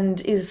poet,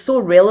 and he's so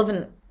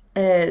relevant.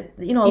 A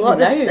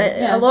lot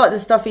of the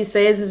stuff he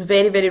says is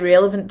very, very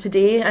relevant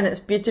today, and it's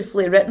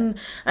beautifully written,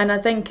 and I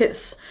think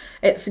it's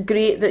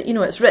great that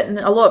it's written.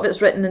 A lot of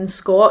it's written in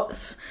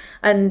Scots.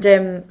 And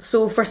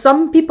so for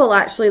some people,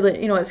 actually,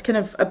 it's kind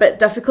of a bit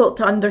difficult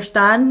to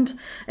understand.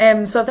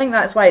 So I think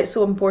that's why it's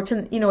so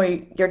important.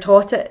 You're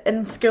taught it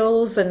in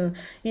schools, and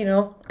he's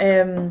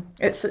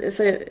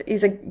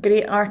a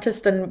great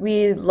artist, and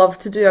we love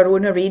to do our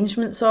own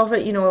arrangements of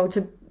it.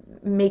 To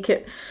make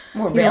it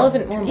more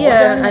relevant, more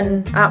modern,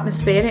 and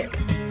atmospheric.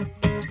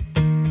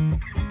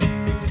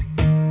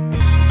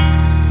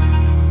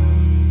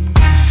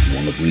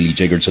 Really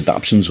Jiggered's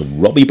adaptations of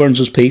Robbie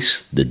Burns'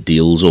 piece, The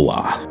Deal's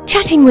Awa.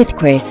 Chatting with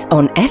Chris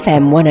on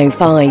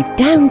FM105,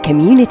 Down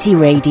Community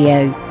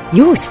Radio.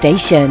 Your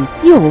station,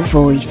 your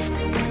voice.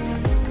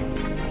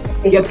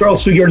 Yeah,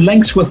 girls, so your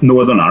links with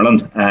Northern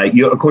Ireland.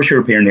 Of course,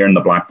 you're appearing here in the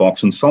Black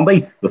Box on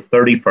Sunday, the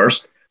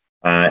 31st,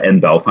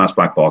 in Belfast,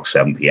 Black Box,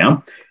 7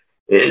 p.m.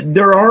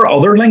 There are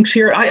other links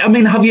here. I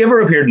mean, have you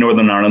ever appeared in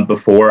Northern Ireland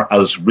before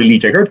as Really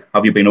Jiggered?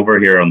 Have you been over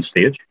here on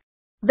stage?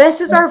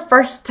 This is our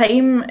first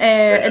time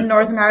in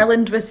Northern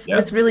Ireland with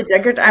Really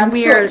Diggard, and I'm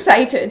so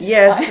excited.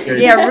 Yes,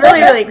 yeah,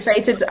 really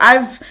excited.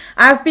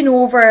 I've been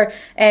over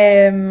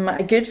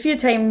a good few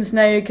times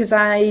now because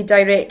I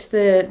direct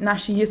the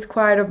National Youth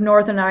Choir of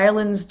Northern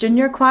Ireland's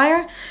junior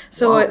choir.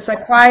 So it's a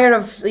choir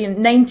of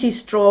 90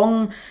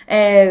 strong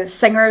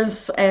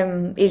singers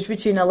aged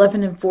between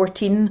 11 and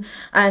 14,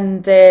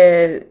 and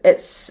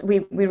we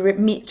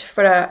meet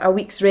for a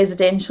week's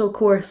residential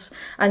course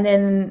and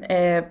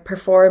then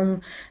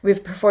perform.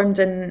 We've performed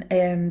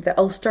in the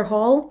Ulster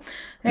Hall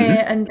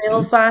in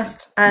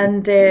Belfast,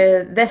 and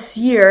this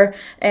year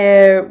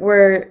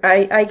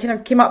I kind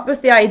of came up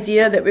with the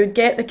idea that we would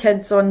get the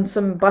kids on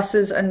some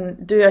buses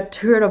and do a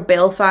tour of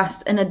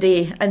Belfast in a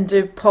day and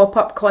do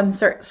pop-up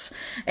concerts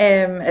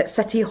at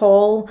City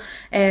Hall.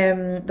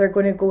 They're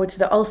going to go to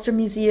the Ulster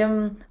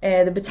Museum,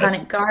 the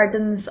Botanic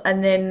Gardens,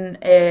 and then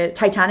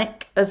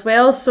Titanic as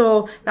well,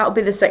 so that'll be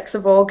the 6th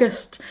of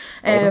August.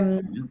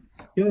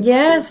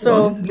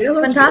 So it's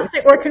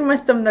fantastic working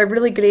with them. They're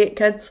really great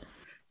kids.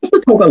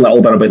 Let's talk a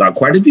little bit about that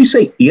choir. Did you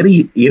say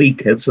 80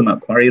 kids in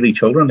that choir, 80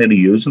 children, 80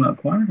 youths in that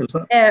choir? Is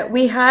that?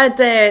 We had,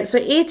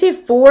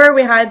 84,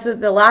 we had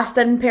the last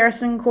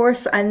in-person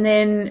course, and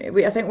then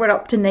I think we're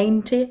up to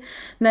 90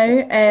 now,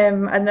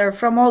 and they're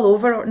from all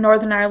over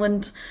Northern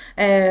Ireland,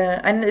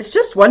 and it's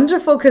just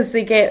wonderful because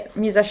they get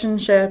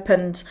musicianship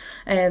and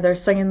their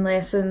singing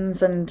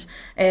lessons, and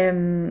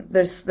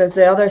there's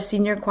the other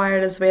senior choir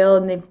as well,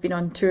 and they've been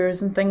on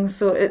tours and things,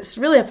 so it's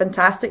really a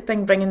fantastic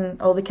thing bringing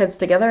all the kids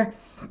together.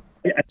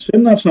 I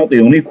assume that's not the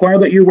only choir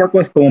that you work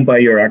with, going by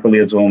your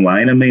accolades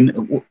online. I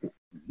mean,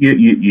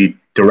 you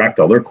direct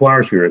other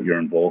choirs. You're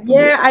involved.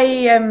 Yeah,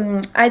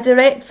 I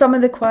direct some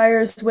of the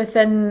choirs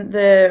within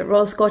the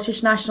Royal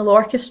Scottish National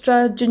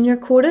Orchestra Junior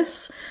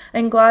Chorus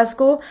in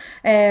Glasgow.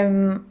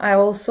 I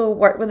also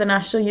work with the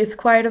National Youth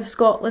Choir of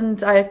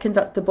Scotland. I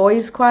conduct the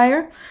boys'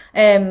 choir.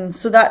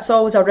 So that's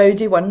always a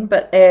rowdy one,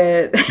 but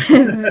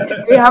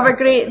we have a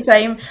great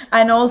time.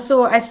 And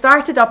also, I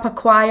started up a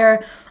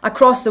choir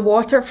across the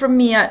water from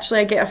me. Actually,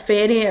 I get a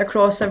ferry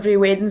across every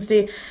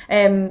Wednesday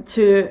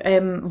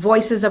to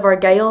Voices of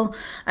Argyll,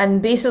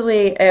 and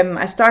basically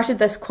I started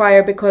this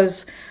choir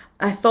because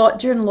I thought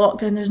during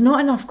lockdown there's not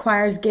enough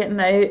choirs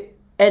getting out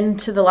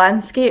into the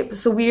landscape,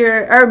 so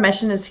our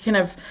mission is to kind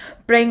of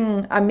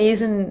bring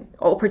amazing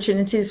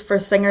opportunities for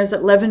singers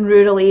that live in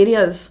rural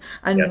areas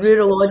and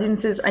rural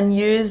audiences, and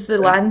use the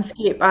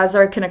landscape as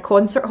our kind of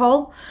concert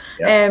hall.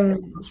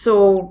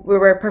 So we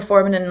were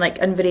performing in like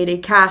Inverary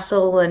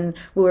Castle, and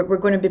we're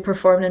going to be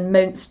performing in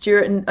Mount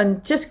Stewart,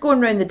 and just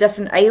going around the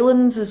different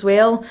islands as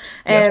well.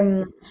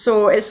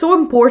 So it's so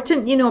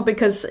important,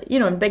 because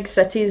in big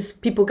cities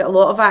people get a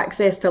lot of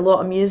access to a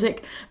lot of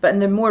music, but in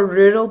the more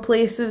rural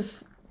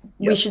places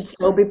we should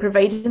still be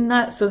providing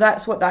that. So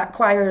that's what that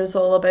choir is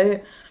all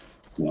about.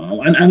 Wow.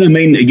 And I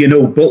mean,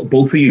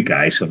 both of you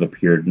guys have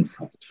appeared in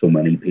front of so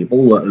many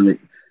people.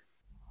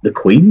 The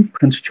Queen,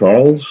 Prince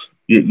Charles,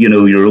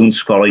 your own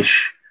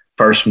Scottish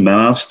First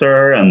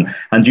Minister, and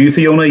you,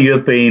 Fiona,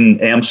 you've been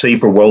MC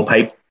for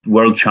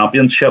World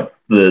Championship.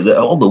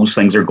 All those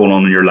things are going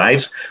on in your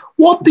lives.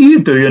 What do you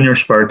do in your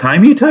spare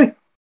time, you two?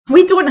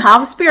 We don't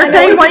have spare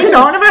time. What are you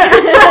talking about?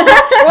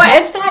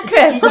 What is that,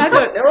 Chris? I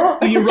don't know.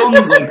 Do you run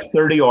like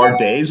 30-hour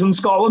days in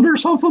Scotland or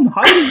something?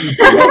 How do you do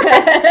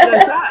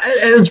that?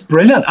 It is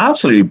brilliant,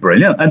 absolutely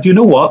brilliant. And do you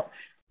know what?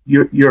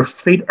 Your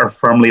feet are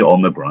firmly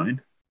on the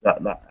ground.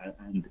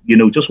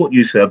 And just what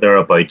you said there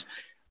about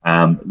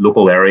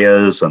local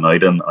areas and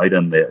out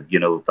in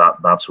the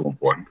that's so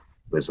important,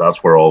 because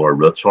that's where all our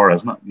roots are,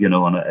 isn't it?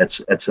 And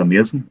it's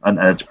amazing, and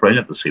it's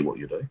brilliant to see what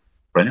you do.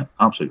 Brilliant,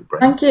 absolutely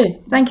brilliant.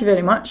 Thank you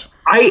very much.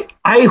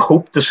 I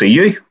hope to see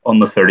you on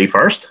the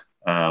 31st.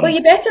 Well,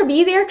 you better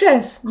be there,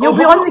 Chris. You'll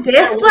be on the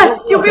guest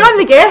list. You'll be on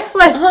the guest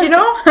list,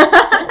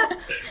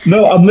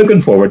 No, I'm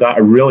looking forward to that. I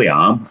really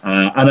am.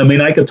 And I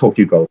mean, I could talk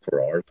to you girls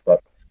for hours,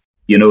 but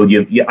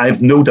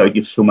I've no doubt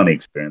you've so many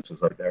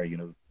experiences out there.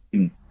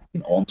 Being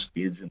on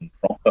stage in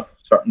front of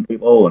certain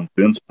people and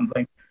doing certain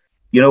things.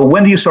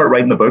 When do you start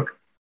writing the book?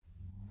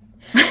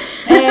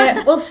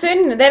 Well,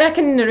 soon. Then I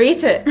can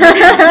narrate it.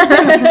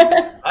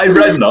 I've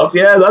read enough.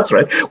 Yeah, that's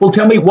right. Well,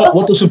 tell me,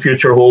 what does the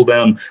future hold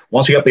then?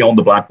 Once you get beyond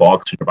the black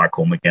box and you're back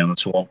home again and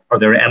so on, are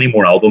there any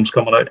more albums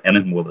coming out?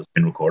 Anything that's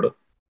been recorded?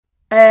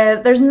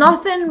 There's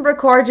nothing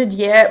recorded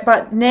yet,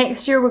 but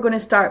next year we're going to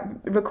start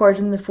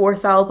recording the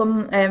 4th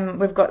album.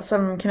 We've got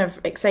some kind of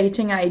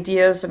exciting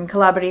ideas and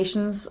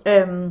collaborations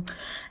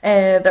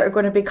that are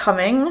going to be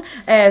coming.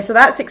 So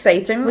that's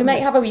exciting. We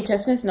might have a wee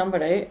Christmas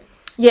number out.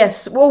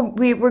 Yes, well,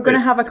 we're going to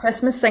have a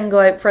Christmas single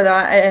out for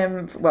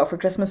that, for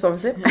Christmas,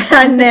 obviously.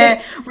 And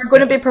we're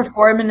going to be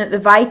performing at the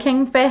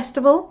Viking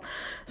Festival.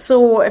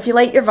 So if you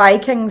like your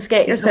Vikings,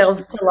 get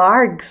yourselves to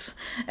Largs.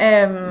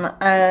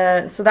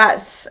 So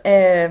that's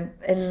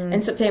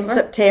in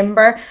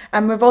September.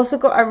 And we've also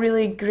got a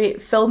really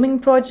great filming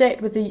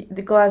project with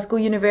the Glasgow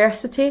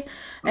University.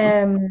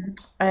 So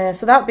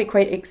that would be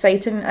quite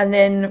exciting. And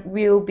then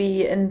we'll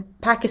be in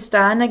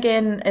Pakistan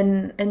again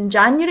in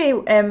January.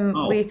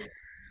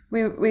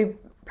 We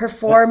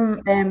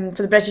perform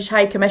for the British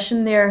High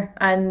Commission there,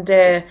 and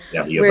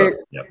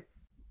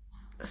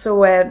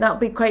so that'll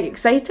be quite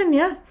exciting.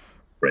 Yeah.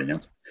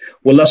 Brilliant.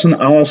 Well, listen,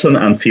 Alison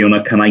and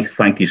Fiona, can I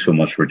thank you so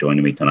much for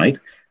joining me tonight?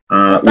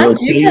 We'll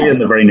see you in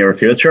the very near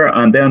future,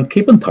 and then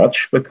keep in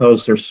touch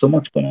because there's so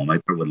much going on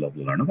out there we'd love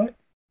to learn about.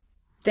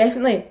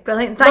 Definitely.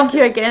 Brilliant. Thank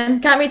you again.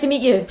 Can't wait to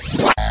meet you.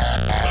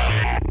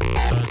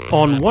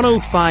 On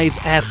 105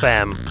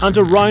 FM and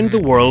around the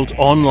world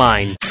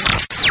online.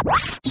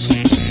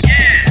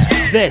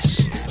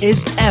 This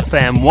is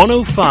FM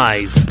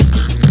 105.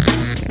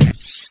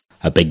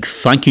 A big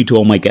thank you to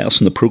all my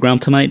guests in the programme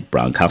tonight,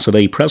 Brian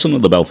Cassidy, President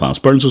of the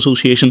Belfast Burns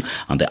Association,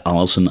 and to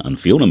Alison and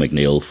Fiona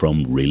McNeil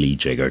from Really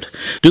Jiggered.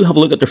 Do have a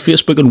look at their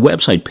Facebook and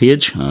website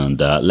page, and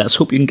let's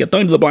hope you can get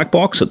down to the Black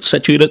Box. It's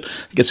situated,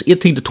 I think it's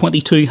 18 to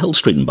 22 Hill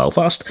Street in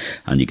Belfast,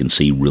 and you can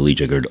see Really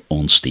Jiggered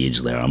on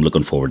stage there. I'm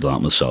looking forward to that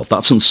myself.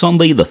 That's on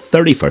Sunday, the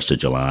 31st of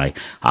July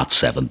at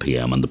 7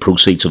 p.m, and the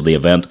proceeds of the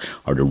event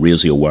are to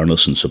raise the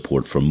awareness and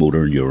support for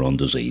motor neuron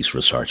disease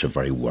research, a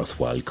very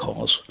worthwhile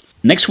cause.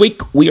 Next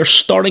week, we are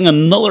starting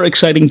another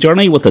exciting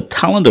journey with a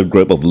talented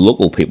group of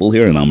local people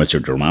here in amateur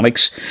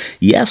dramatics.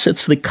 Yes,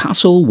 it's the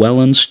Castle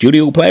Welland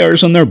Studio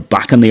Players, and they're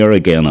back in the air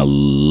again. I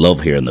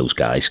love hearing those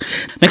guys.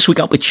 Next week,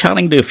 I'll be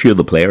chatting to a few of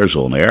the players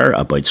on air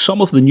about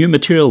some of the new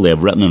material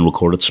they've written and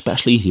recorded,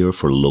 especially here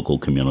for local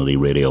community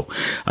radio.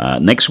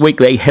 Next week,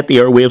 they hit the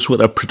airwaves with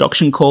a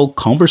production called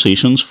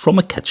Conversations from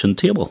a Kitchen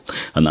Table,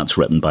 and that's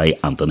written by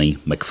Anthony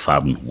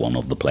McFadden, one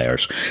of the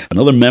players.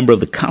 Another member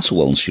of the Castle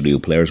Welland Studio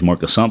Players,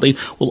 Mark Asante,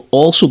 will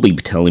also be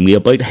telling me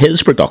about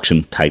his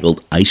production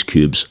titled Ice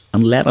Cubes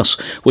and Lettuce,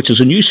 which is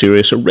a new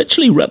series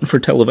originally written for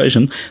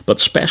television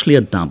but specially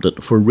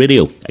adapted for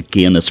radio.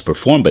 Again, it's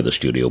performed by the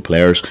Studio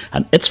Players,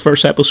 and its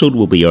first episode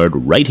will be aired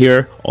right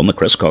here on The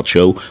Chris Scott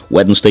Show,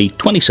 Wednesday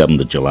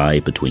 27th of July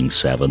between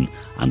 7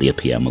 and 8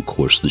 p.m. Of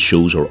course, the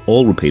shows are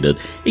all repeated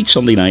each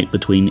Sunday night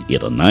between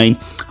 8 and 9,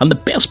 and the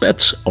best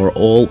bits are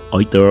all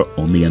out there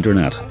on the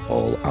internet,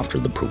 all after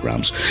the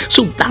programmes.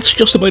 So that's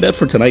just about it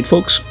for tonight,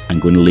 folks. I'm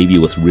going to leave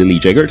you with Really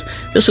Jiggered.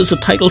 This is the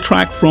title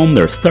track from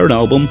their third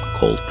album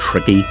called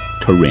Tricky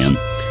Terrain.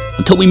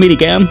 Until we meet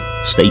again,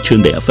 stay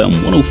tuned to FM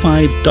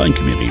 105 Down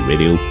Community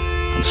Radio,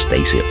 and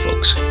stay safe,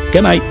 folks.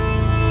 Good night.